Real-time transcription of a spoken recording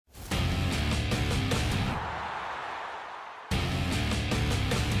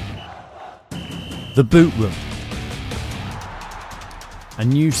The Boot Room, a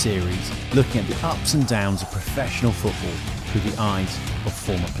new series looking at the ups and downs of professional football through the eyes of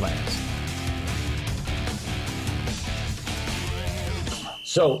former players.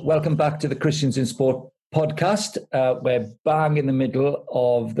 So, welcome back to the Christians in Sport podcast. We're bang in the middle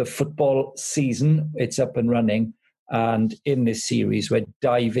of the football season. It's up and running. And in this series, we're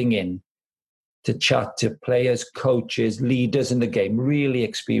diving in to chat to players, coaches, leaders in the game, really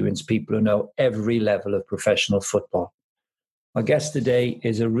experienced people who know every level of professional football. My guest today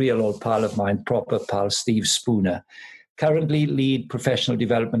is a real old pal of mine, proper pal, Steve Spooner, currently lead professional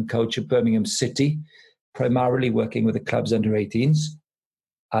development coach at Birmingham City, primarily working with the club's under-18s,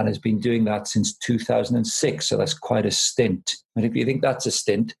 and has been doing that since 2006, so that's quite a stint. And if you think that's a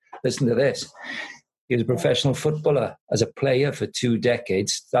stint, listen to this. He was a professional footballer as a player for 2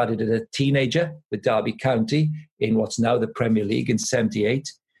 decades, started as a teenager with Derby County in what's now the Premier League in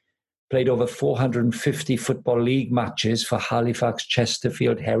 78, played over 450 Football League matches for Halifax,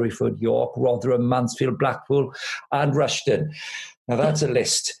 Chesterfield, Hereford, York, Rotherham, Mansfield, Blackpool and Rushden. Now that's a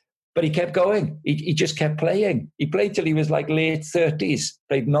list. But he kept going. He just kept playing. He played till he was like late 30s,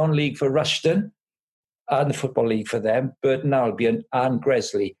 played non-league for Rushden and the Football League for them, Burton Albion and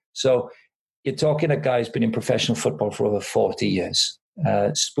Gresley. So you're talking a guy who's been in professional football for over 40 years.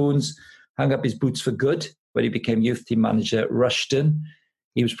 Spoons hung up his boots for good when he became youth team manager at Rushden.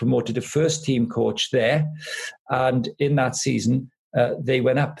 He was promoted to first team coach there. And in that season, they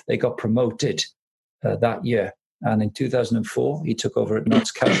went up. They got promoted that year. And in 2004, he took over at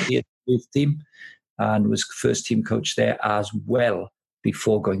Notts County youth team and was first team coach there as well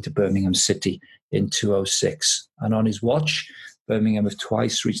before going to Birmingham City in 2006. And on his watch, Birmingham have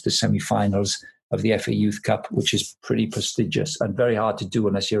twice reached the semi-finals of the FA Youth Cup, which is pretty prestigious and very hard to do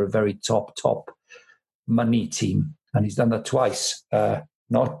unless you're a very top money team. And he's done that twice,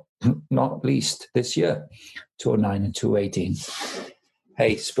 not least this year, 2009 and 2018.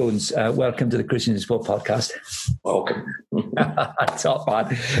 Hey, Spoons, welcome to the Christians in Sport podcast. Welcome. Top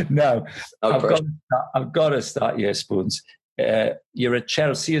man. No, I've got to start here, Spoons. You're at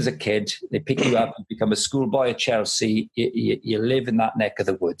Chelsea as a kid. They pick you up and become a schoolboy at Chelsea. You live in that neck of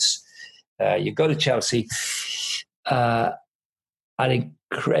the woods. You go to Chelsea, and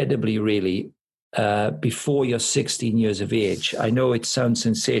incredibly, really, before you're 16 years of age. I know it sounds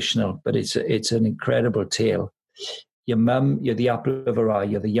sensational, but it's an incredible tale. Your mum, you're the apple of her eye.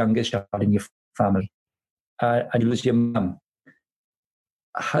 You're the youngest child in your family, and you lose your mum.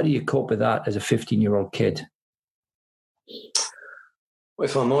 How do you cope with that as a 15-year-old kid? Well,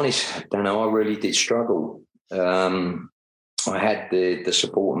 if I'm honest, Dano, I really did struggle. I had the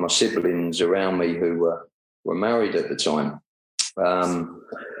support of my siblings around me who were married at the time.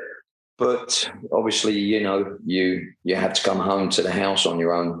 But obviously, you know, you have to come home to the house on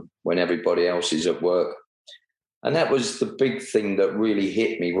your own when everybody else is at work. And that was the big thing that really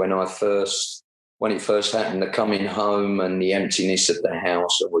hit me when it first happened, the coming home and the emptiness of the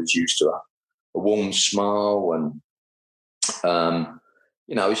house. I was used to a warm smile and,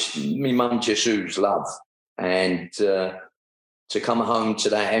 you know, my mum just oozed love. And to come home to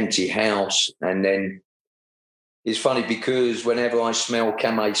that empty house, and then it's funny because whenever I smell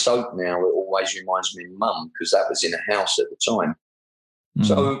Camay soap now, it always reminds me of mum because that was in a house at the time. Mm.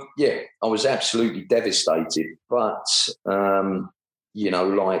 So, yeah, I was absolutely devastated. But, you know,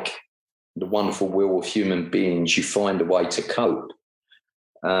 like the wonderful will of human beings, you find a way to cope.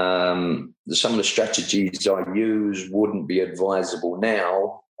 Some of the strategies I use wouldn't be advisable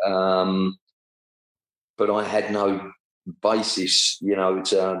now, but I had no basis, you know,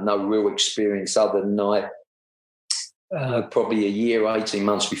 no real experience other than probably a year, 18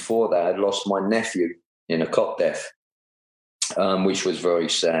 months before that, I'd lost my nephew in a cot death, which was very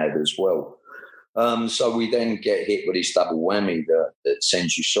sad as well. So we then get hit with this double whammy that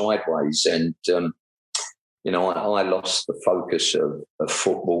sends you sideways. And, you know, I lost the focus of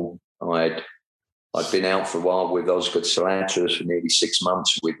football. I'd been out for a while with Osgood Salatras for nearly 6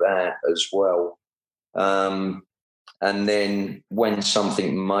 months with that as well. And then when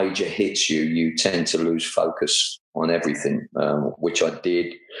something major hits you, you tend to lose focus on everything, which I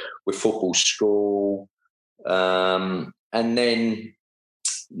did with football school. And then,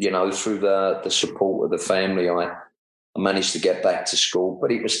 you know, through the support of the family, I managed to get back to school,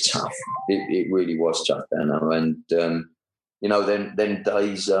 but it was tough. It really was tough, Dano. And, you know, them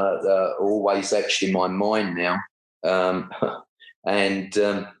days are always actually in my mind now. And,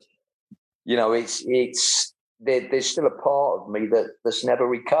 you know, there's still a part of me that's never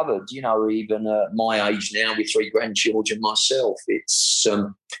recovered, you know, even at my age now with 3 grandchildren myself. It's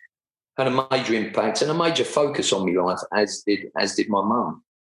had a major impact and a major focus on my life, as did my mum.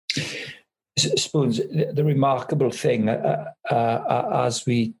 Spoons, the remarkable thing as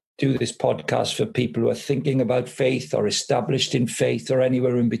we do this podcast for people who are thinking about faith or established in faith or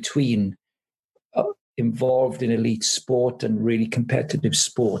anywhere in between, involved in elite sport and really competitive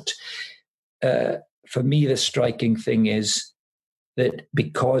sport, for me, the striking thing is that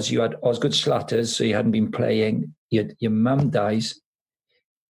because you had Osgood Slatters, so you hadn't been playing, your mum dies,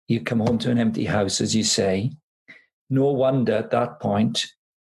 you come home to an empty house, as you say. No wonder at that point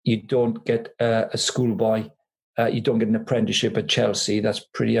you don't get a schoolboy, you don't get an apprenticeship at Chelsea. That's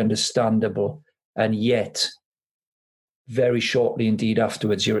pretty understandable. And yet, very shortly indeed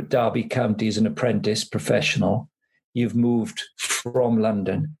afterwards, you're at Derby County as an apprentice professional. You've moved from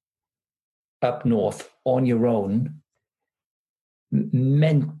London up north on your own.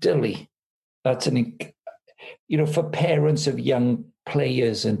 Mentally, that's for parents of young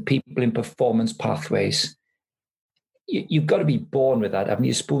players and people in performance pathways, you've got to be born with that, haven't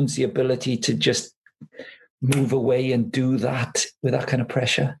you, Spoons? The ability to just move away and do that with that kind of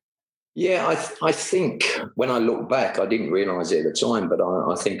pressure. Yeah, I think when I look back, I didn't realise it at the time, but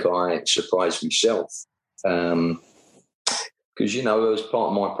I think I surprised myself. Because, as part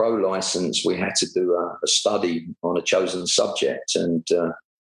of my pro licence, we had to do a study on a chosen subject, and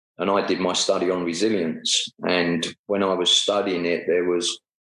I did my study on resilience. And when I was studying it, there was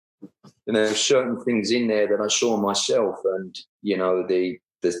certain things in there that I saw myself, and the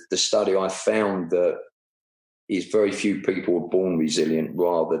study I found that is very few people are born resilient,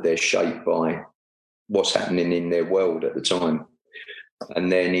 rather they're shaped by what's happening in their world at the time,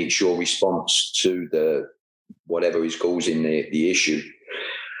 and then it's your response to whatever is causing the issue.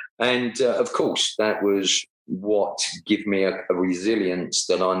 And of course, that was what gave me a resilience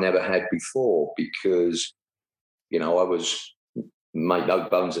that I never had before, because I was, make no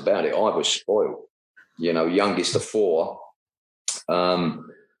bones about it, I was spoiled. Youngest of four,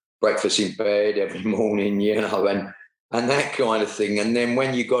 breakfast in bed every morning, and that kind of thing. And then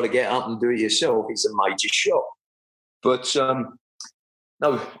when you got to get up and do it yourself, it's a major shock. But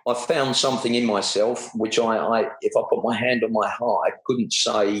no, I found something in myself, which I, if I put my hand on my heart, I couldn't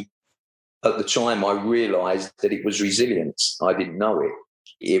say at the time I realised that it was resilience. I didn't know it.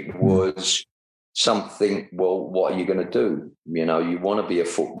 It was something, well, what are you going to do? You want to be a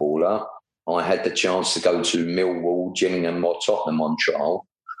footballer. I had the chance to go to Millwall, Gillingham or Tottenham on trial.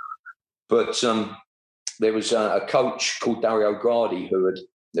 But there was a coach called Dario Gradi who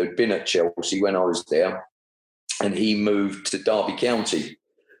had been at Chelsea when I was there, and he moved to Derby County.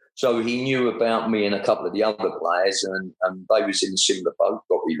 So he knew about me and a couple of the other players, and they was in a similar boat,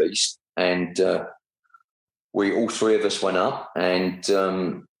 got released. And we all three of us went up, and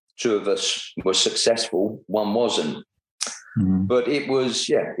two of us were successful, one wasn't. Mm-hmm. But it was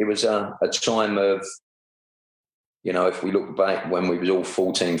a time of, if we look back when we was all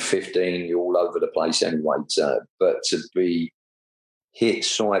 14, 15, you're all over the place anyway. But to be hit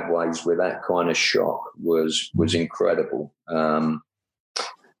sideways with that kind of shock was incredible. And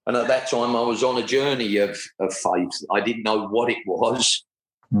at that time, I was on a journey of faith. I didn't know what it was.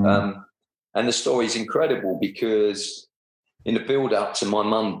 And the story's incredible because in the build-up to my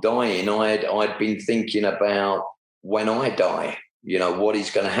mum dying, I'd been thinking about when I die, what is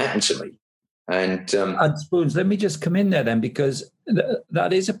going to happen to me. And Spoons, let me just come in there then, because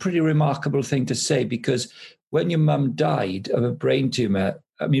that is a pretty remarkable thing to say, because when your mum died of a brain tumour,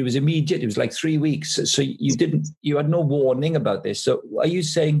 I mean, it was immediate. It was like 3 weeks. So you had no warning about this. So are you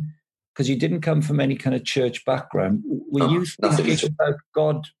saying, because you didn't come from any kind of church background, were you thinking about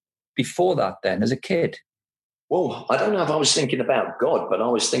God before that then as a kid? Well, I don't know if I was thinking about God, but I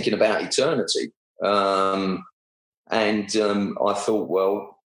was thinking about eternity. And I thought,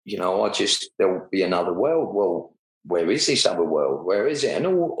 well, there'll be another world. Well, where is this other world? Where is it? And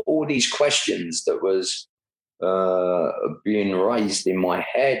all these questions that was being raised in my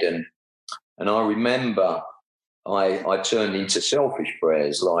head. And I remember I turned into selfish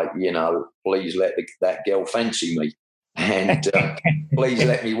prayers like, please let that girl fancy me. And please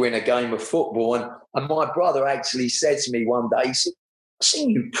let me win a game of football. And my brother actually said to me one day, he said, I've seen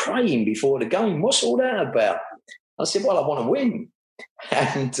you praying before the game. What's all that about? I said, well, I want to win.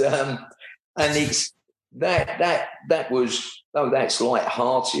 And it's that was, that's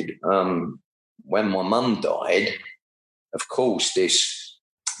light-hearted. When my mum died, of course, this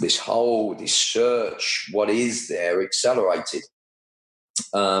search, what is there, accelerated.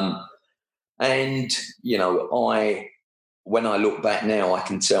 When I look back now, I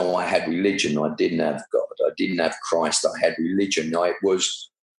can tell I had religion. I didn't have God. I didn't have Christ. I had religion. It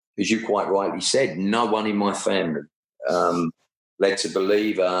was, as you quite rightly said, no one in my family led to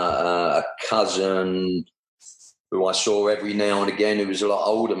believe. A cousin, who I saw every now and again, who was a lot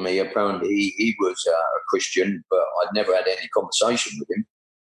older than me. Apparently he was a Christian, but I'd never had any conversation with him.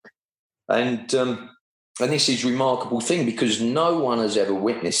 And this is a remarkable thing because no one has ever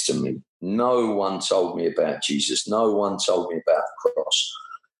witnessed to me. No one told me about Jesus. No one told me about the cross.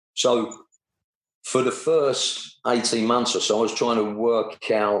 So for the first 18 months or so, I was trying to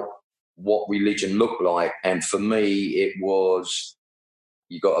work out what religion looked like. And for me, it was,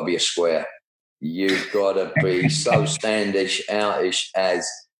 you got to be a square. You've got to be so standish, outish as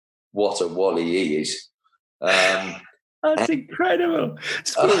what a Wally he is. That's incredible.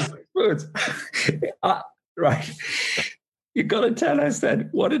 Spoons. Right. You've got to tell us then,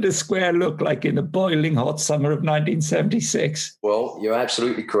 what did a square look like in the boiling hot summer of 1976? Well, you're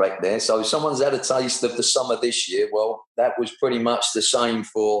absolutely correct there. So if someone's had a taste of the summer this year, well, that was pretty much the same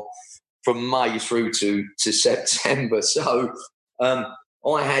from May through to September. So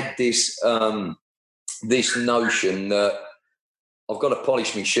I had this this notion that I've got to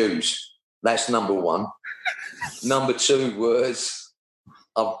polish my shoes. That's number one. Number two was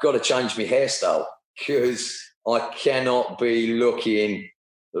I've got to change my hairstyle because I cannot be looking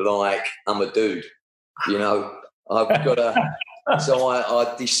like I'm a dude. You know, I've got to. So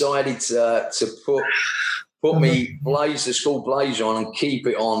I decided to put me blazer, school blazer on and keep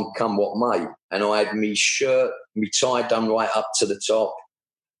it on come what may. And I had my shirt, my tie done right up to the top.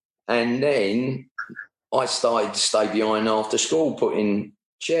 And then I started to stay behind after school, putting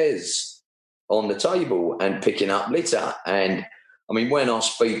chairs on the table and picking up litter. And I mean, when I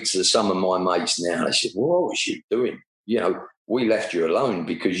speak to some of my mates now, they said, well, what was you doing? You know, we left you alone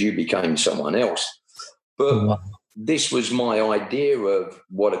because you became someone else. But this was my idea of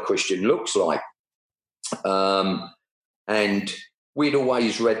what a Christian looks like. And we'd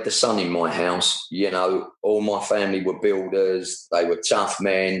always read The Sun in my house. You know, all my family were builders. They were tough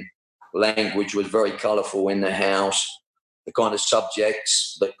men. Language was very colourful in the house. The kind of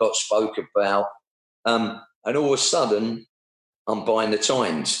subjects that got spoke about. And all of a sudden, I'm buying the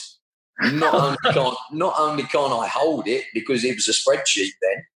Times. Not only can't I hold it because it was a spreadsheet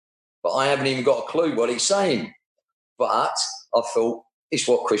then, but I haven't even got a clue what it's saying. But I thought, it's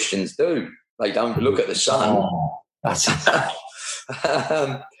what Christians do. They don't look at the sun.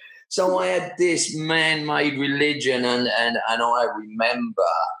 So I had this man-made religion, and I remember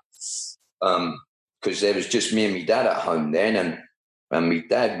because there was just me and my dad at home then, and my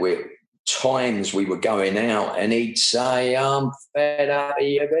dad, times we were going out and he'd say, I'm fed up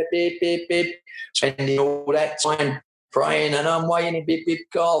here, beep, beep, beep, spending all that time praying and I'm waiting in a big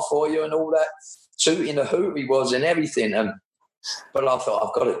car for you and all that, tooting the hoot he was and everything. But I thought,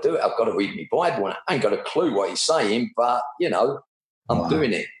 I've got to do it. I've got to read my Bible. I ain't got a clue what he's saying, but, you know, I'm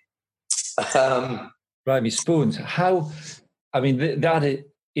doing it. Right, me spoons. How, I mean,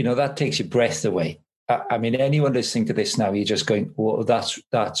 that takes your breath away. I mean, anyone listening to this now, you're just going, "Oh,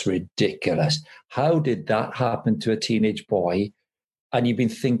 that's ridiculous." How did that happen to a teenage boy? And you've been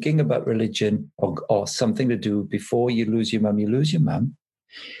thinking about religion or something to do before you lose your mum. You lose your mum.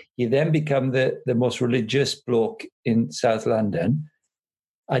 You then become the most religious bloke in South London.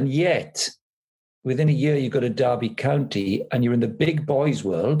 And yet, within a year, you go to Derby County and you're in the big boys'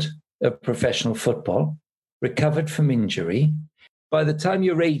 world of professional football, recovered from injury. By the time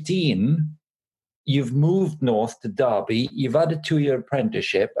you're 18, you've moved north to Derby. You've had a 2-year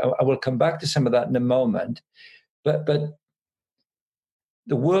apprenticeship. I will come back to some of that in a moment. But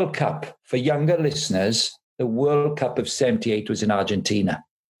the World Cup, for younger listeners, the World Cup of 78 was in Argentina.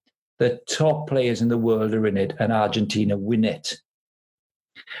 The top players in the world are in it, and Argentina win it.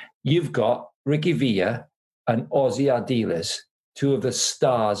 You've got Ricky Villa and Ozzy Ardiles, two of the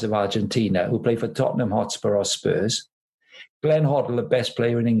stars of Argentina, who play for Tottenham Hotspur or Spurs. Glenn Hoddle, the best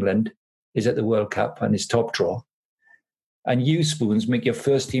player in England, is at the World Cup and is top draw. And you, Spoons, make your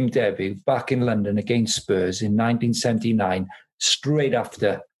first team debut back in London against Spurs in 1979, straight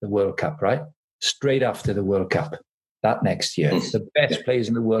after the World Cup, right? Straight after the World Cup, that next year. The best players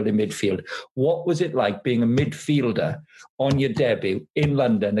in the world in midfield. What was it like being a midfielder on your debut in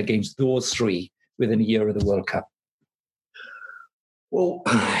London against those three within a year of the World Cup? Well,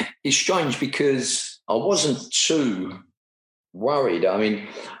 it's strange because I wasn't too worried. I mean,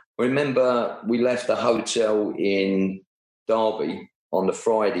 remember we left the hotel in Derby on the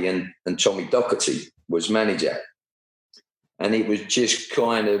Friday and Tommy Docherty was manager. And it was just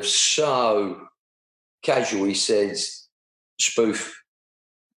kind of so casual. He says, Spoof,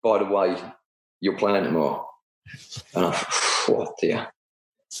 by the way, you're playing tomorrow. And I thought, what dear.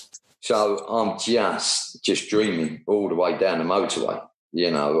 So I'm just dreaming all the way down the motorway.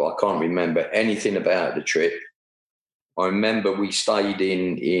 You know, I can't remember anything about the trip. I remember we stayed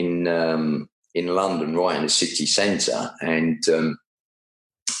in in London, right in the city centre, and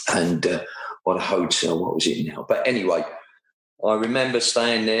what a hotel, what was it now? But anyway, I remember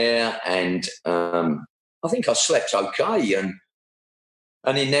staying there, and I think I slept okay.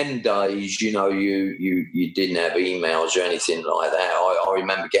 And in them days, you know, you didn't have emails or anything like that. I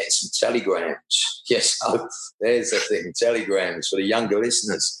remember getting some telegrams. Yes, there's the thing, telegrams for the younger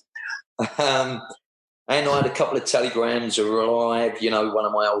listeners. And I had a couple of telegrams arrive, you know, one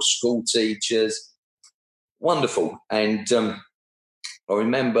of my old school teachers. Wonderful. And I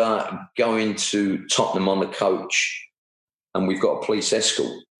remember going to Tottenham on the coach, and we've got a police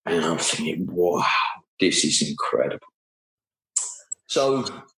escort. And I'm thinking, wow, this is incredible. So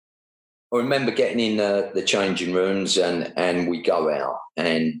I remember getting in the changing rooms, and we go out,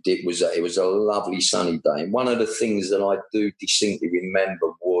 and it was a lovely sunny day. And one of the things that I do distinctly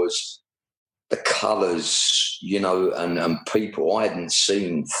remember was the colours, you know, and people. I hadn't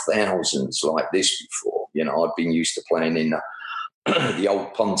seen thousands like this before. You know, I'd been used to playing in the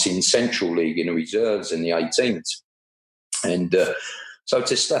old Pontin Central League in the reserves in the 18th. And so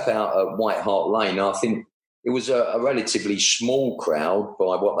to step out at White Hart Lane, I think it was a relatively small crowd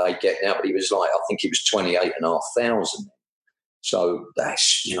by what they get now, but it was like, I think it was 28,500. So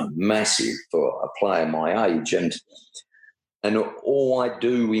that's, you know, massive for a player my age. And all I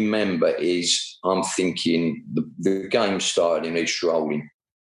do remember is I'm thinking the game started in East Rolling.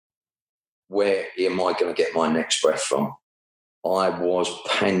 Where am I going to get my next breath from? I was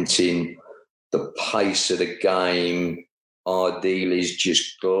panting, the pace of the game, Ardil is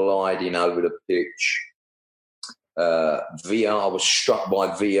just gliding over the pitch. VR, I was struck by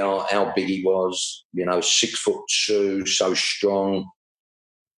VR, how big he was, you know, 6'2", so strong.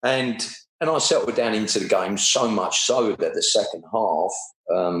 And I settled down into the game, so much so that the second half,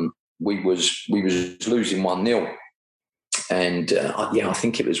 we was losing 1-0. And I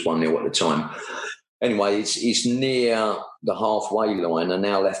think it was 1-0 at the time. Anyway, it's near the halfway line, and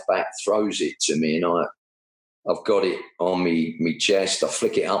our left back throws it to me, and I've got it on me chest. I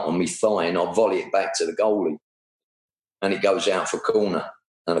flick it up on me thigh, and I volley it back to the goalie, and it goes out for corner.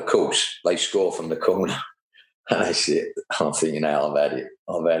 And of course, they score from the corner. And that's it. I'm thinking, I've had it.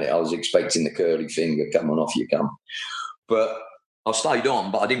 I was expecting the curly finger, come on, off you come. But I stayed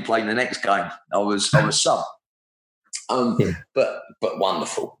on, but I didn't play in the next game. I was sub. But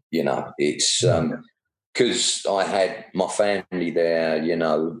wonderful, you know. It's because I had my family there, you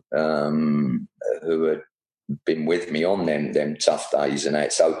know, who had been with me on them tough days and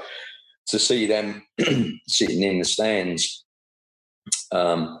that. So to see them sitting in the stands,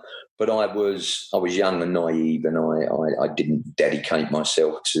 but I was young and naive, and I didn't dedicate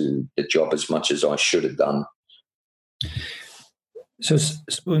myself to the job as much as I should have done. So,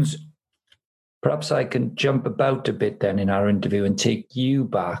 Spoons, perhaps I can jump about a bit then in our interview and take you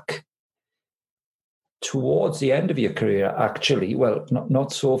back towards the end of your career, actually. Well,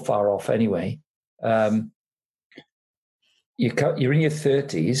 not so far off anyway. You're in your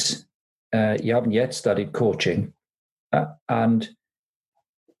 30s. You haven't yet studied coaching. And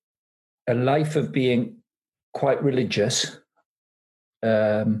a life of being quite religious,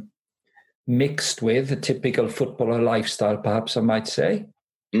 mixed with a typical footballer lifestyle, perhaps I might say.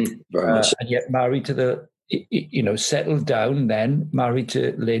 Very much. And yet married to settled down then, married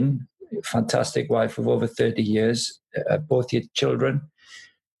to Lynn, fantastic wife of over 30 years. Both your children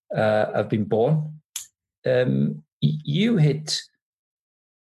have been born. You hit,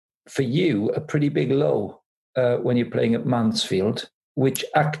 for you, a pretty big low when you're playing at Mansfield, which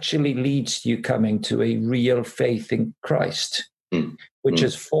actually leads to you coming to a real faith in Christ, which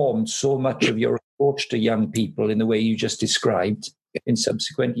has formed so much of your approach to young people in the way you just described in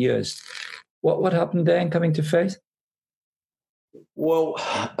subsequent years. What happened there in coming to faith? Well,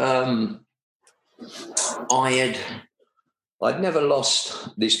 I'd never lost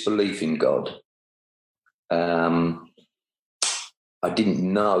this belief in God. I didn't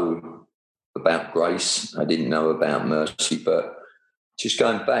know about grace. I didn't know about mercy. But just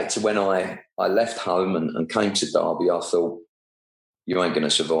going back to when I left home and came to Derby, I thought, you ain't going to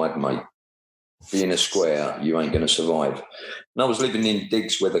survive, mate. Being a square, you ain't going to survive. And I was living in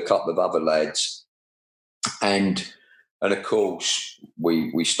digs with a couple of other lads. And of course,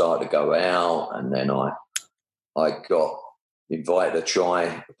 we started to go out, and then I got invited to try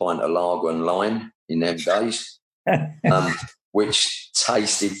a pint of lager and lime in them days, which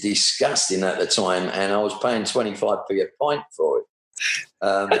tasted disgusting at the time, and I was paying 25p a pint for it.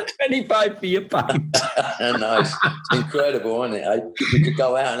 25p a pint. I know, it's incredible, isn't it? You could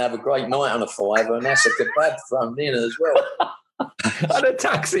go out and have a great night on a fiver, and that's a kebab thrown in as well. And a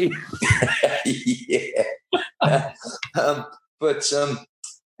taxi. Yeah. But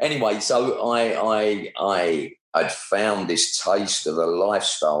anyway, so I'd found this taste of a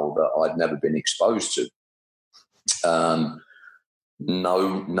lifestyle that I'd never been exposed to.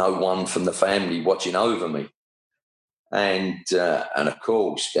 No one from the family watching over me. And of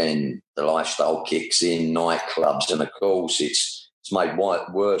course, then the lifestyle kicks in, nightclubs, and of course it's made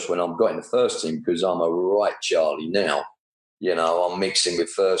worse when I've got in the first team because I'm a right Charlie now. You know, I'm mixing with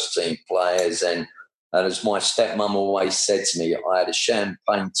first team players, and as my stepmom always said to me, I had a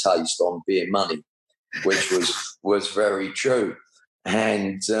champagne taste on beer money, which was very true.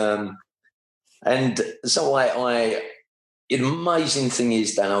 And so the amazing thing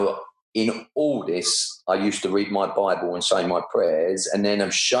is, Dan, in all this, I used to read my Bible and say my prayers, and then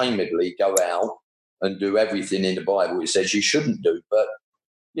ashamedly go out and do everything in the Bible it says you shouldn't do. But,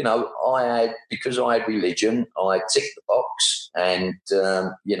 you know, because I had religion, I ticked the box, and,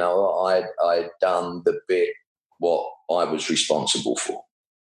 you know, I'd done the bit what I was responsible for.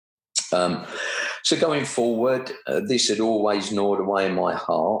 So going forward, this had always gnawed away in my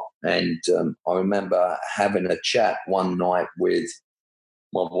heart. And I remember having a chat one night with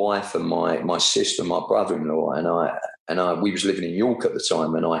my wife and my sister, my brother-in-law, and we was living in York at the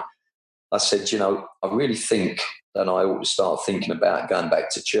time. And I said, you know, I really think that I ought to start thinking about going back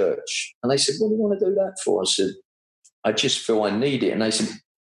to church. And they said, what do you want to do that for? I said, I just feel I need it. And they said,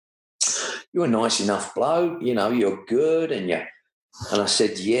 you're a nice enough bloke, you know, you're good. And I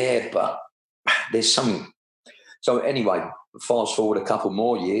said, yeah, but there's something. So anyway, fast forward a couple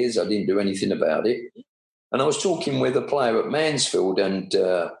more years, I didn't do anything about it. And I was talking with a player at Mansfield, and,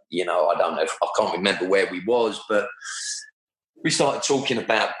 you know, I can't remember where we was, but we started talking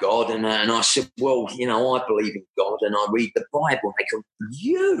about God, and I said, well, you know, I believe in God and I read the Bible. And they go,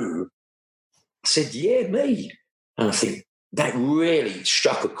 you? I said, yeah, me. And I think that really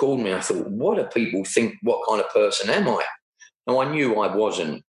struck a chord with me. I thought, what do people think? What kind of person am I? Now, I knew I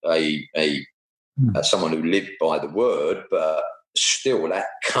wasn't someone who lived by the word, but still that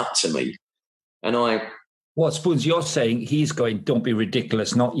cut to me. And well, I suppose you're saying he's going, don't be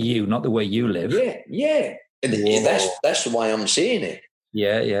ridiculous, not you, not the way you live. Yeah. That's the way I'm seeing it.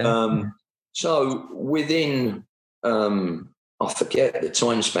 Yeah. So within, I forget the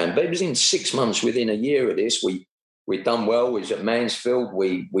time span, but it was in 6 months, within a year of this, we'd done well. We was at Mansfield.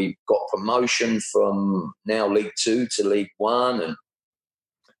 We got promotion from now League 2 to League 1, and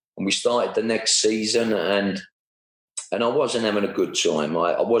we started the next season, and I wasn't having a good time.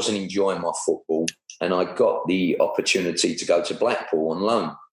 I wasn't enjoying my football, and I got the opportunity to go to Blackpool on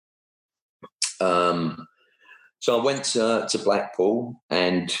loan. So I went to Blackpool,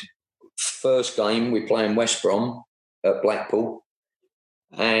 and first game we play in West Brom at Blackpool,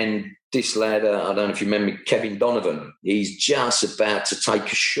 and this lad, I don't know if you remember Kevin Donovan, he's just about to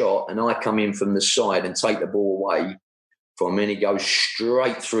take a shot, and I come in from the side and take the ball away from him, and he goes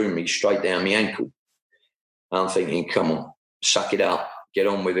straight through me, straight down my ankle. I'm thinking, come on, suck it up, get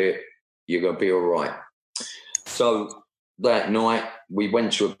on with it, you're going to be all right. So that night we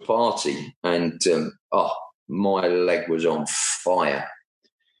went to a party, and my leg was on fire.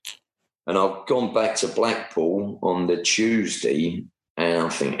 And I've gone back to Blackpool on the Tuesday, and I'm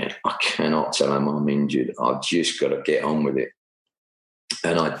thinking, I cannot tell him I'm injured. I've just got to get on with it.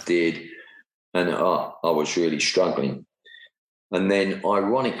 And I did, and I was really struggling. And then,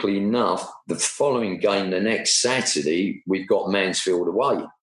 ironically enough, the following game, the next Saturday, we've got Mansfield away. And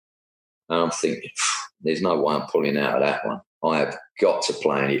I'm thinking, there's no way I'm pulling out of that one. I have got to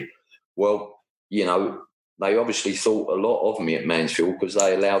play it. Well, you know, they obviously thought a lot of me at Mansfield because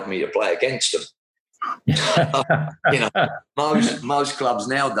they allowed me to play against them. You know, most clubs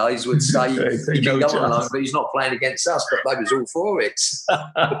nowadays would say he can go on loan, but he's not playing against us. But they was all for it.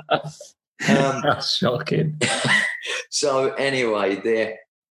 That's shocking. So anyway,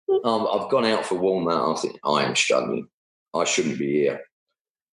 I've gone out for warm-up. I think I am struggling. I shouldn't be here.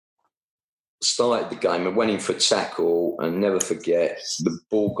 Started the game and went in for tackle, and never forget, the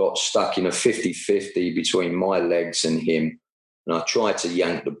ball got stuck in a 50-50 between my legs and him, and I tried to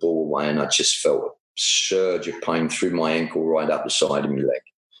yank the ball away, and I just felt a surge of pain through my ankle right up the side of my leg.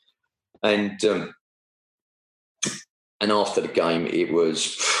 And after the game, it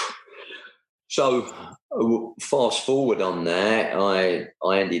was... So fast forward on that, I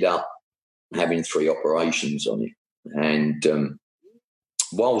ended up having 3 operations on it. And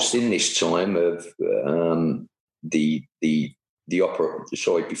whilst in this time of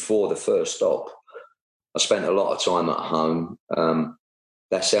before the first stop, I spent a lot of time at home.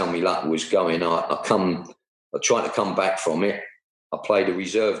 That's how my luck was going. I tried to come back from it. I played a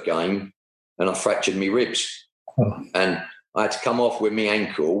reserve game, and I fractured my ribs. And I had to come off with my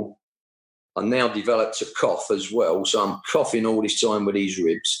ankle I now developed a cough as well. So I'm coughing all this time with these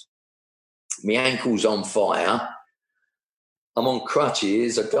ribs. My ankle's on fire. I'm on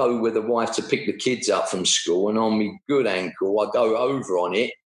crutches. I go with the wife to pick the kids up from school, and on my good ankle, I go over on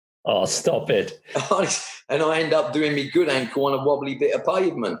it. Oh, stop it. And I end up doing my good ankle on a wobbly bit of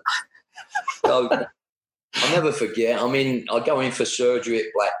pavement. So I'll never forget. I go in for surgery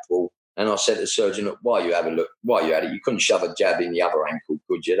at Blackpool, and I said to the surgeon, "Look, while you had it, you couldn't shove a jab in the other ankle,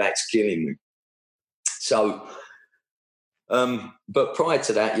 could you? That's killing me." So, but prior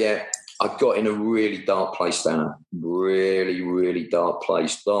to that, yeah, I got in a really dark place, Dana. Really, really dark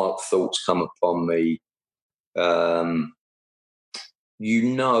place. Dark thoughts come upon me.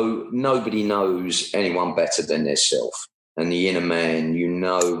 Nobody knows anyone better than themselves. And the inner man, you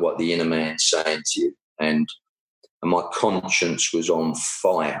know what the inner man's saying to you. And my conscience was on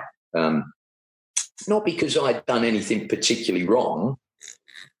fire. Not because I'd done anything particularly wrong.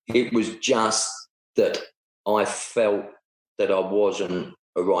 It was just that I felt that I wasn't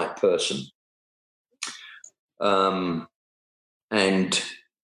a right person. And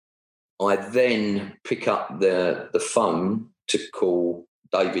I then pick up the phone to call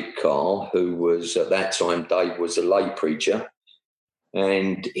David Carr, who was, at that time, Dave was a lay preacher,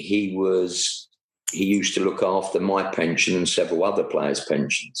 and he used to look after my pension and several other players'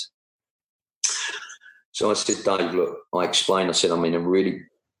 pensions. So I said, Dave, look, I explained, I said, I'm in a really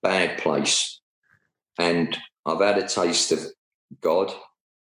bad place, and I've had a taste of God.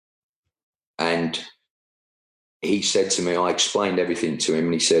 And he said to me, I explained everything to him,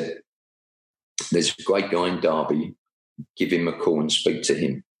 and he said, there's a great guy in Derby, give him a call and speak to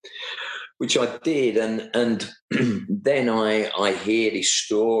him, which I did. And then I hear this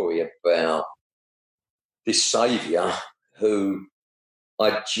story about this saviour who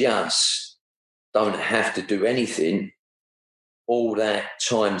I just don't have to do anything. All that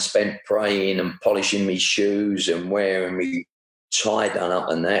time spent praying and polishing me shoes and wearing me tie done up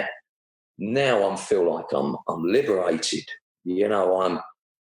and that. Now I feel like I'm liberated. You know,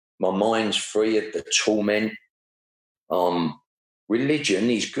 my mind's free of the torment. Religion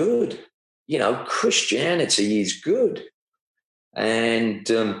is good. You know, Christianity is good. And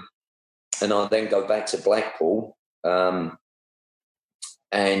I then go back to Blackpool,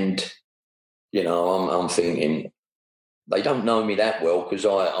 and you know, I'm thinking they don't know me that well, because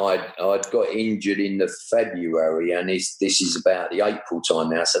I'd got injured in the February, and this is about the April time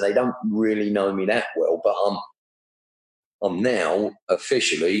now, so they don't really know me that well. But I'm now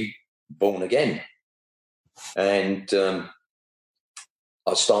officially born again, and I'm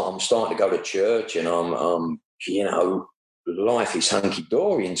starting to go to church, and I'm you know, life is hunky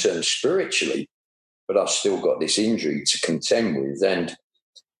dory in terms spiritually, but I've still got this injury to contend with, and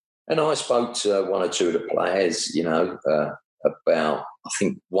I spoke to one or two of the players, you know, about, I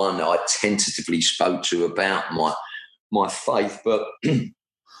think one I tentatively spoke to about my faith, but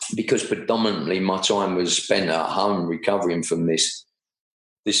because predominantly my time was spent at home recovering from this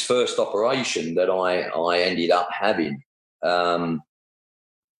first operation that I ended up having.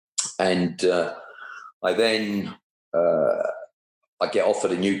 I then I get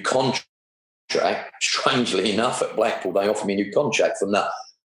offered a new contract. Strangely enough, at Blackpool, they offered me a new contract from the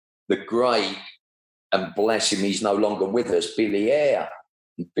great, and bless him, he's no longer with us, Billy Eyre.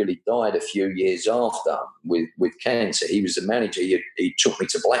 Billy died a few years after with cancer. He was the manager. He took me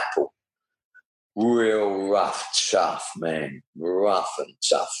to Blackpool. Real rough, tough, man. Rough and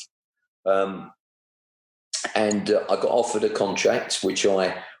tough. And I got offered a contract, which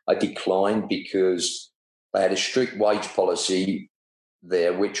I declined because they had a strict wage policy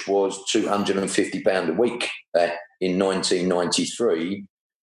there, which was £250 a week in 1993,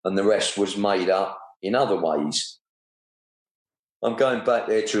 and the rest was made up in other ways. I'm going back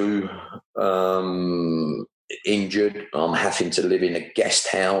there to injured. I'm having to live in a guest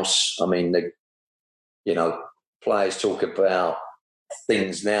house. I mean, players talk about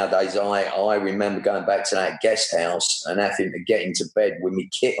things nowadays. I remember going back to that guest house and having to get into bed with my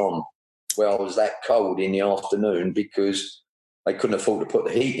kit on. Well, I was that cold in the afternoon because they couldn't afford to put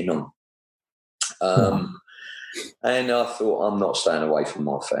the heating on. And I thought, I'm not staying away from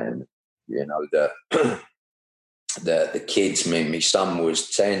my family. You know, the kids, my son was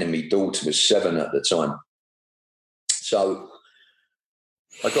 10 and my daughter was 7 at the time. So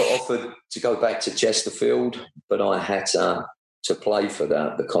I got offered to go back to Chesterfield, but I had to play for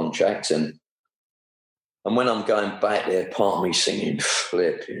the contract. And when I'm going back there, part of me singing,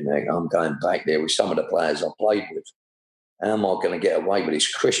 flipping heck, I'm going back there with some of the players I played with. How am I going to get away with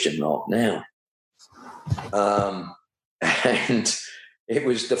this Christian lot now? And it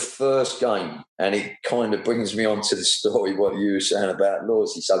was the first game, and it kind of brings me on to the story, what you were saying about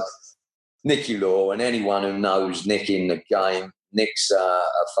Lawsy. So Nicky Law, and anyone who knows Nick in the game, Nick's a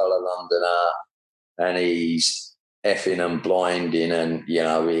fellow Londoner, and he's effing and blinding, and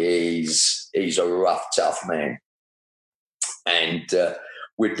he's a rough, tough man. And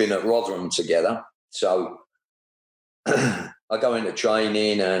we'd been at Rotherham together, so I go into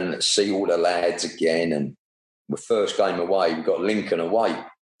training and see all the lads again. And the first game away, we got Lincoln away.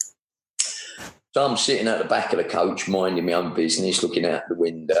 So I'm sitting at the back of the coach, minding my own business, looking out the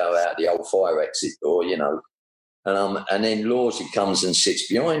window, out the old fire exit door, and then Lawsy comes and sits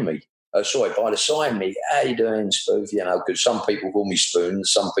behind me. By the side of me. How you doing, Spoof? Because some people call me Spoon,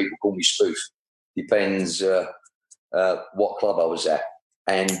 some people call me Spoof. Depends what club I was at.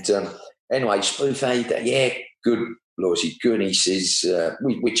 And anyway, Spoof, how you doing? Yeah, good, Lawsy, good. He says,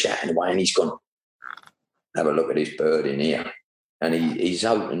 we're chatting away, and he's gone, have a look at this bird in here. And he's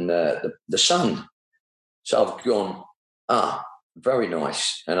opened the sun. So I've gone, very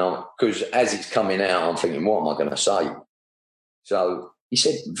nice. And because as it's coming out, I'm thinking, what am I going to say? So he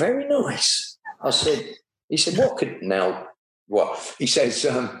said, very nice. He said, what could now, what? He says,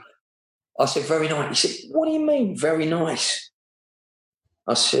 I said, very nice. He said, what do you mean, very nice?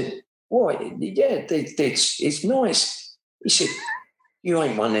 I said, what? Yeah, it's nice. He said, you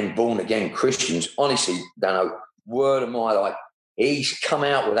ain't one of them born-again Christians. Honestly, Dano, word of my life, he's come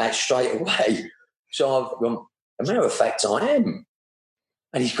out with that straight away. So I've gone, as a matter of fact, I am.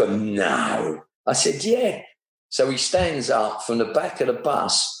 And he's gone, no. I said, yeah. So he stands up from the back of the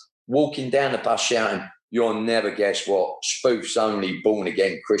bus, walking down the bus shouting, you'll never guess what, Spoof's only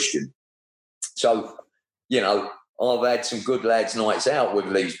born-again Christian. So, I've had some good lads' nights out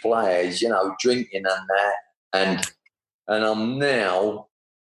with these players, drinking and that, and I'm now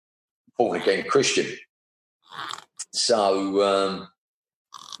born-again Christian. So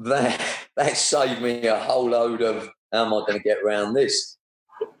that saved me a whole load of how am I going to get around this?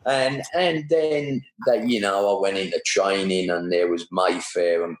 And then I went into training, and there was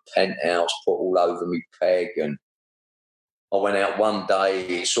Mayfair and Penthouse put all over me peg, and I went out one day,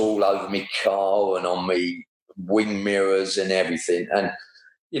 it's all over me car and on me wing mirrors and everything. And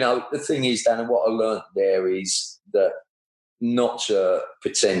the thing is, Dan, what I learned there is that not to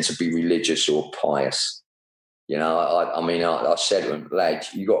pretend to be religious or pious. I said to him,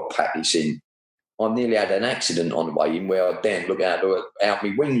 lads, you got to pack this in. I nearly had an accident on the way in where I daren't look out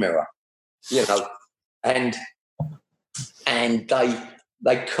my wing mirror, and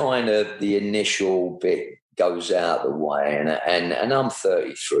they kind of, the initial bit goes out the way, and I'm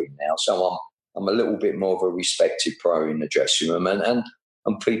 33 now, so I'm a little bit more of a respected pro in the dressing room, and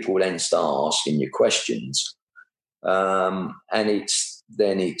people then start asking you questions, and it's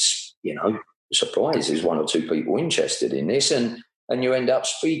surprises one or two people interested in this, and you end up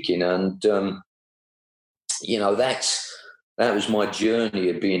speaking, and that was my journey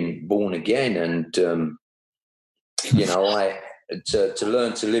of being born again, and I to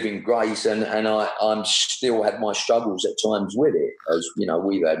learn to live in grace, and I'm still had my struggles at times with it, as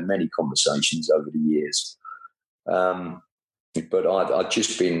we've had many conversations over the years. But I've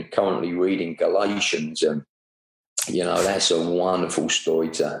just been currently reading Galatians, and that's a wonderful story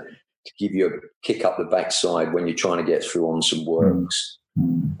to give you a kick up the backside when you're trying to get through on some works.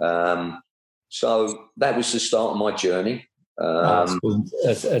 So that was the start of my journey.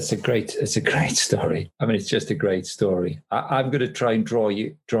 It's a great story. I mean, it's just a great story. I'm going to try and draw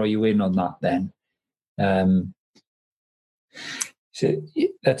you in on that then. So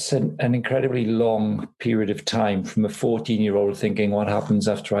that's an incredibly long period of time, from a 14-year-old thinking, what happens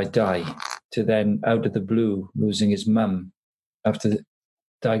after I die, to then out of the blue losing his mum after the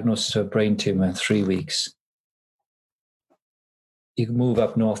diagnosis of a brain tumor in 3 weeks. You move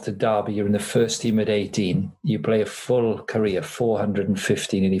up north to Derby, you're in the first team at 18, you play a full career,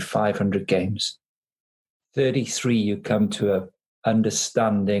 450, nearly 500 games. 33, you come to a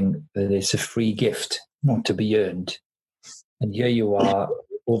understanding that it's a free gift, not to be earned. And here you are,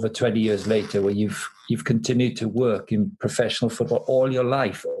 over 20 years later, where you've continued to work in professional football all your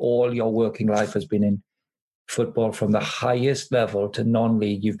life. All your working life has been in football, from the highest level to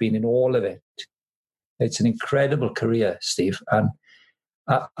non-league. You've been in all of it. It's an incredible career, Steve. And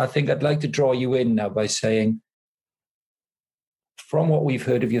I think I'd like to draw you in now by saying, from what we've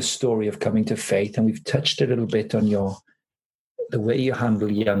heard of your story of coming to faith, and we've touched a little bit on the way you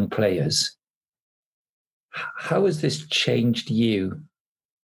handle young players, how has this changed you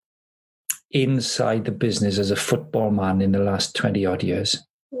inside the business as a football man in the last 20 odd years?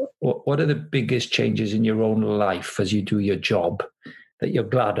 What are the biggest changes in your own life as you do your job that you're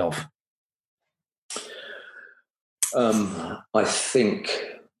glad of? I think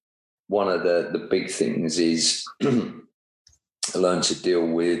one of the big things is I learned to deal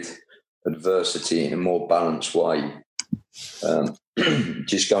with adversity in a more balanced way.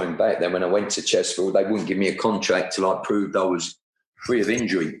 Just going back then, when I went to Chesterfield, they wouldn't give me a contract till I proved I was free of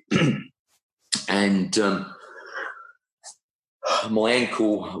injury. And my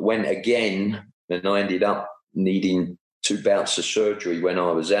ankle went again, and I ended up needing 2 bouts of surgery when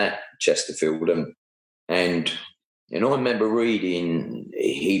I was at Chesterfield. And I remember reading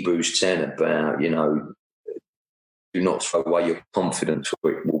Hebrews 10 about, do not throw away your confidence,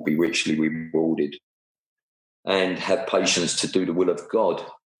 for it will be richly rewarded, and have patience to do the will of God.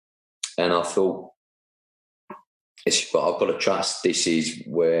 And I thought, I've got to trust. This is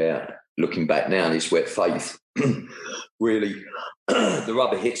where, looking back now, this is where faith really, the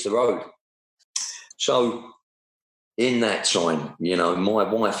rubber hits the road. So in that time, my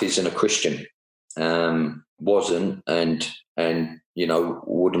wife isn't a Christian, wasn't, and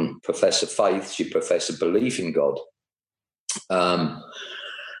wouldn't profess a faith. She professed a belief in God.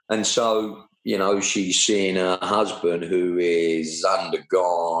 And so, she's seeing her husband, who is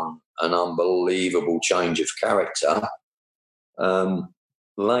undergone an unbelievable change of character,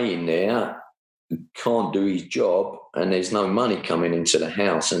 laying there, can't do his job, and there's no money coming into the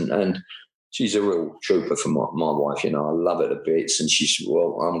house. And she's a real trooper for my wife. I love her to bits. And she said,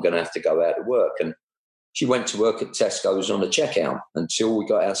 well, I'm going to have to go out to work. And she went to work at Tesco's on the checkout until we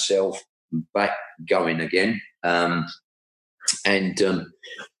got ourselves back going again. And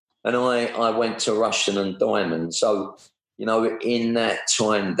I went to Rushden and Diamond. So, in that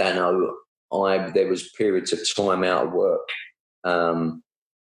time, Dano, there was periods of time out of work.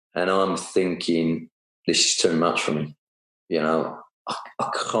 And I'm thinking, this is too much for me. I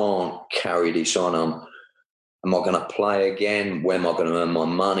can't carry this on. Am I going to play again? Where am I going to earn my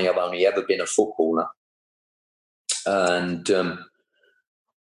money? I've only ever been a footballer. And,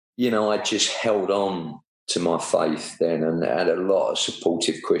 I just held on to my faith then, and had a lot of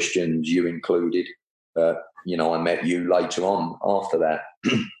supportive Christians, you included. I met you later on after that.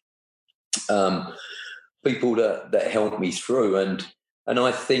 People that helped me through. And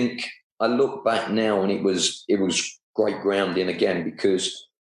I think I look back now, and it was great grounding again, because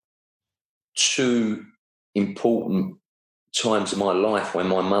 2 important times of my life, when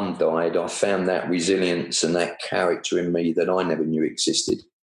my mum died, I found that resilience and that character in me that I never knew existed.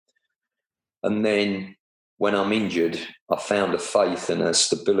 And then when I'm injured, I found a faith and a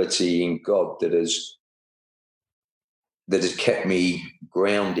stability in God that has kept me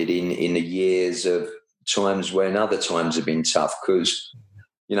grounded in the years of times when other times have been tough, because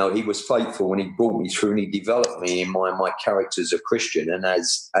he was faithful, and he brought me through, and he developed me in my character as a Christian and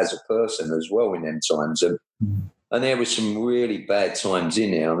as a person as well in them times. And there were some really bad times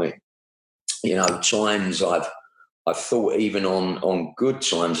in there. I mean, times I've thought, even on good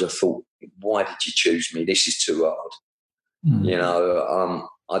times, I thought, why did you choose me? This is too hard.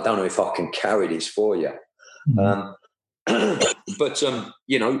 I don't know if I can carry this for you. But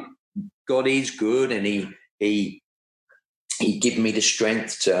God is good, and he gave me the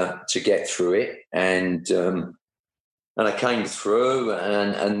strength to get through it, and I came through,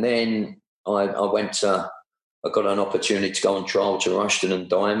 and then I got an opportunity to go on trial to Rushden and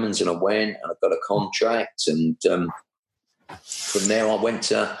Diamonds, and I went, and I got a contract, and from there I went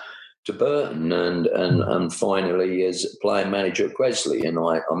to Burton, and finally as playing manager at Gresley, and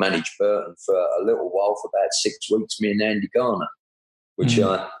I managed Burton for a little while, for about 6 weeks, me and Andy Garner, which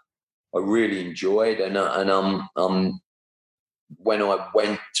I really enjoyed. And when I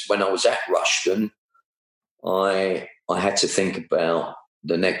was at Rushden, I had to think about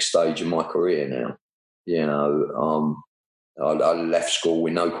the next stage of my career now. I left school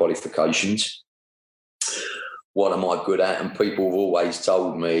with no qualifications. What am I good at? And people have always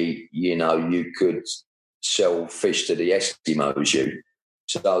told me, you could sell fish to the Eskimos,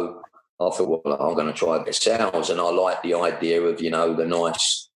 So I thought, well, I'm going to try a bit of sales. And I like the idea of, the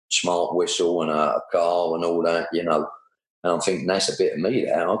nice smart whistle and a car and all that, And I'm thinking, that's a bit of me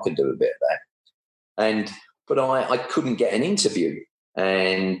there. I could do a bit of that. But I couldn't get an interview.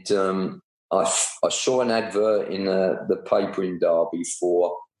 And I saw an advert in the paper in Derby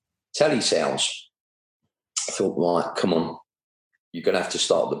for telesales. I thought, right, come on, you're going to have to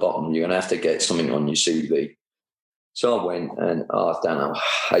start at the bottom. You're going to have to get something on your CV. So I went, and I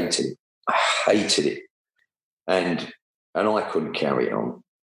hated it. I hated it. And I couldn't carry it on.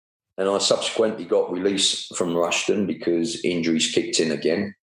 And I subsequently got released from Rushden because injuries kicked in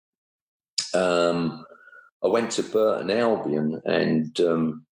again. I went to Burton Albion, and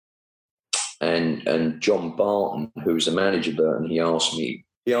John Barton, who was the manager of Burton, he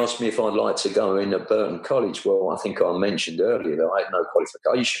asked me if I'd like to go in at Burton College. Well, I think I mentioned earlier that I had no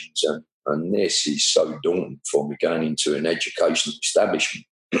qualifications, and this is so daunting for me, going into an educational establishment.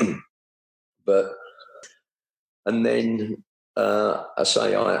 And then I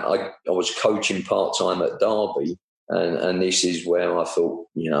was coaching part-time at Derby, and this is where I thought,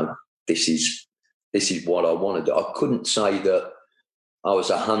 this is what I want to do. I couldn't say that I was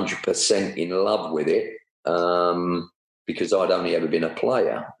 100% in love with it, because I'd only ever been a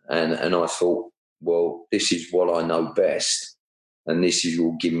player, and I thought, well, this is what I know best, and this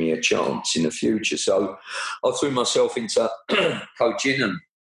will give me a chance in the future. So I threw myself into coaching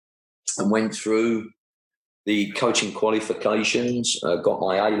and went through the coaching qualifications, got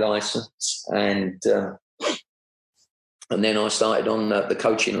my A license, and then I started on the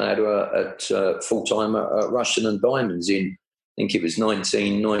coaching ladder at full-time at Rushden and Diamonds in, I think it was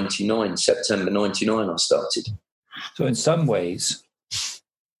 1999, September 99 I started. So in some ways,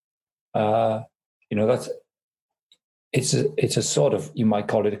 that's it's a sort of, you might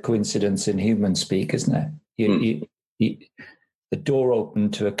call it a coincidence in human speak, isn't it? The door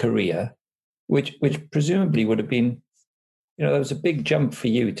opened to a career, which presumably would have been, there was a big jump for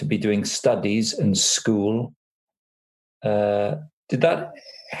you to be doing studies and school. Did that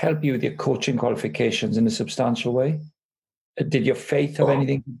help you with your coaching qualifications in a substantial way? Did your faith have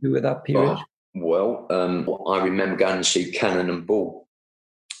anything to do with that period? Well, I remember going to see Cannon and Ball.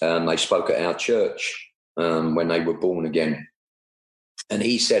 They spoke at our church when they were born again. And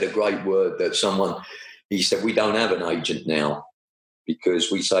he said a great word he said, we don't have an agent now,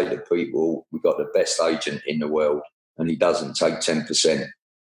 because we say to people, we've got the best agent in the world, and he doesn't take 10%.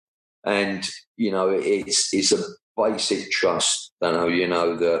 And, it's a basic trust, that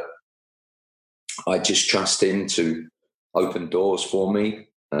I just trust him to open doors for me.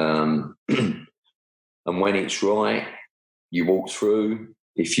 And when it's right, you walk through.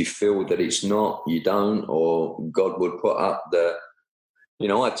 If you feel that it's not, you don't, or God would put up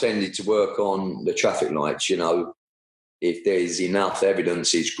I tended to work on the traffic lights, if there's enough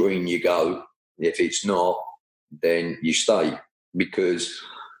evidence it's green, you go. If it's not, then you stay, because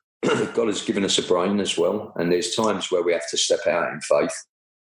God has given us a brain as well. And there's times where we have to step out in faith.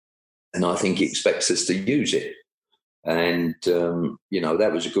 And I think He expects us to use it. And,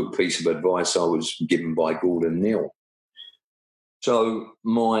 that was a good piece of advice I was given by Gordon Neal. So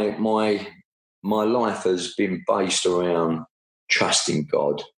my life has been based around trusting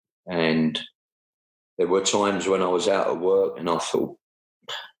God. And there were times when I was out of work and I thought,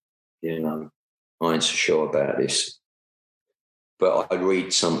 I ain't so sure about this. But I'd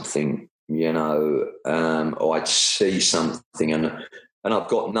read something, or I'd see something, and I've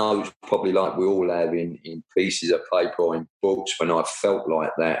got notes, probably like we all have, in pieces of paper or in books, when I felt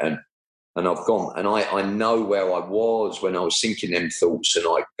like that, and I've gone, and I know where I was when I was thinking them thoughts, and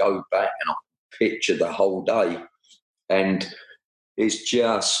I go back and I picture the whole day, and it's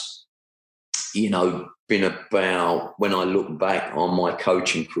just, been about, when I look back on my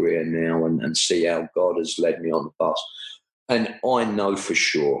coaching career now and see how God has led me on the bus. And I know for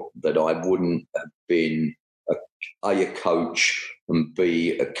sure that I wouldn't have been a coach and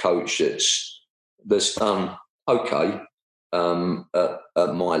B, a coach that's done okay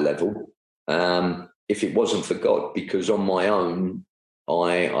at my level, if it wasn't for God, because on my own,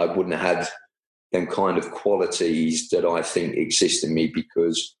 I wouldn't have had them kind of qualities that I think exist in me,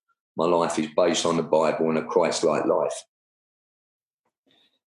 because my life is based on the Bible and a Christ-like life.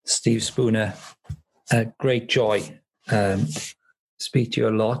 Steve Spooner, great joy. Speak to you a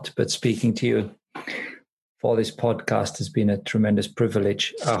lot, but speaking to you for this podcast has been a tremendous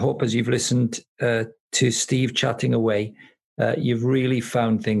privilege. I hope as you've listened to Steve chatting away, you've really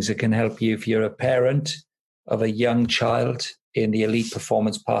found things that can help you if you're a parent of a young child in the elite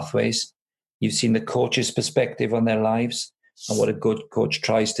performance pathways. You've seen the coach's perspective on their lives and what a good coach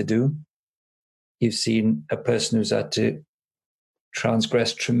tries to do. You've seen a person who's had to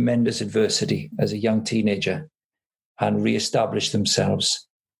transgress tremendous adversity as a young teenager and reestablish themselves.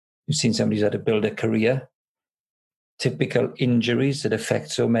 You've seen somebody who's had to build a career, typical injuries that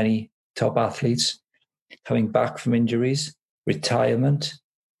affect so many top athletes, coming back from injuries, retirement,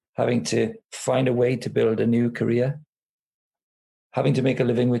 having to find a way to build a new career, having to make a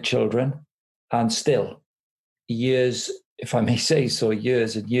living with children, and still years, if I may say so,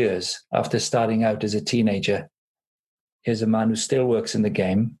 years and years after starting out as a teenager, here's a man who still works in the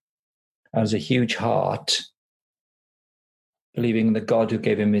game, has a huge heart, believing in the God who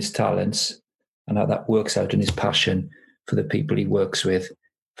gave him his talents and how that works out in his passion for the people he works with,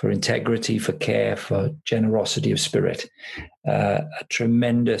 for integrity, for care, for generosity of spirit. A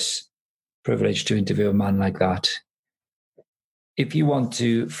tremendous privilege to interview a man like that. If you want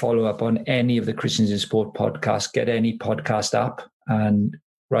to follow up on any of the Christians in Sport podcasts, get any podcast app and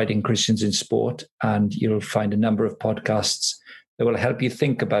write in Christians in Sport, and you'll find a number of podcasts that will help you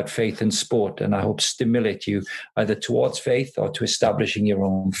think about faith and sport, and I hope stimulate you either towards faith or to establishing your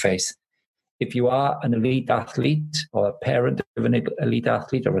own faith. If you are an elite athlete or a parent of an elite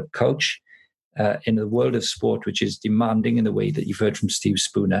athlete or a coach in the world of sport, which is demanding in the way that you've heard from Steve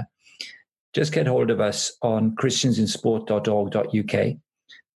Spooner, just get hold of us on christiansinsport.org.uk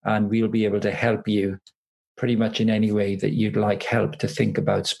and we'll be able to help you pretty much in any way that you'd like help to think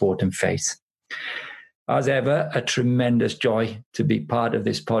about sport and faith. As ever, a tremendous joy to be part of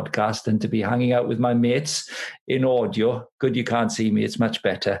this podcast and to be hanging out with my mates in audio. Good you can't see me, it's much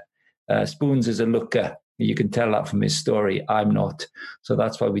better. Spoons is a looker. You can tell that from his story. I'm not. So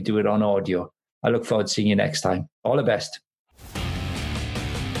that's why we do it on audio. I look forward to seeing you next time. All the best.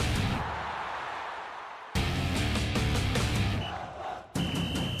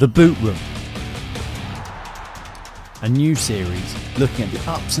 The Boot Room, a new series looking at the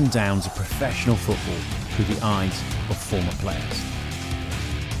ups and downs of professional football through the eyes of former players.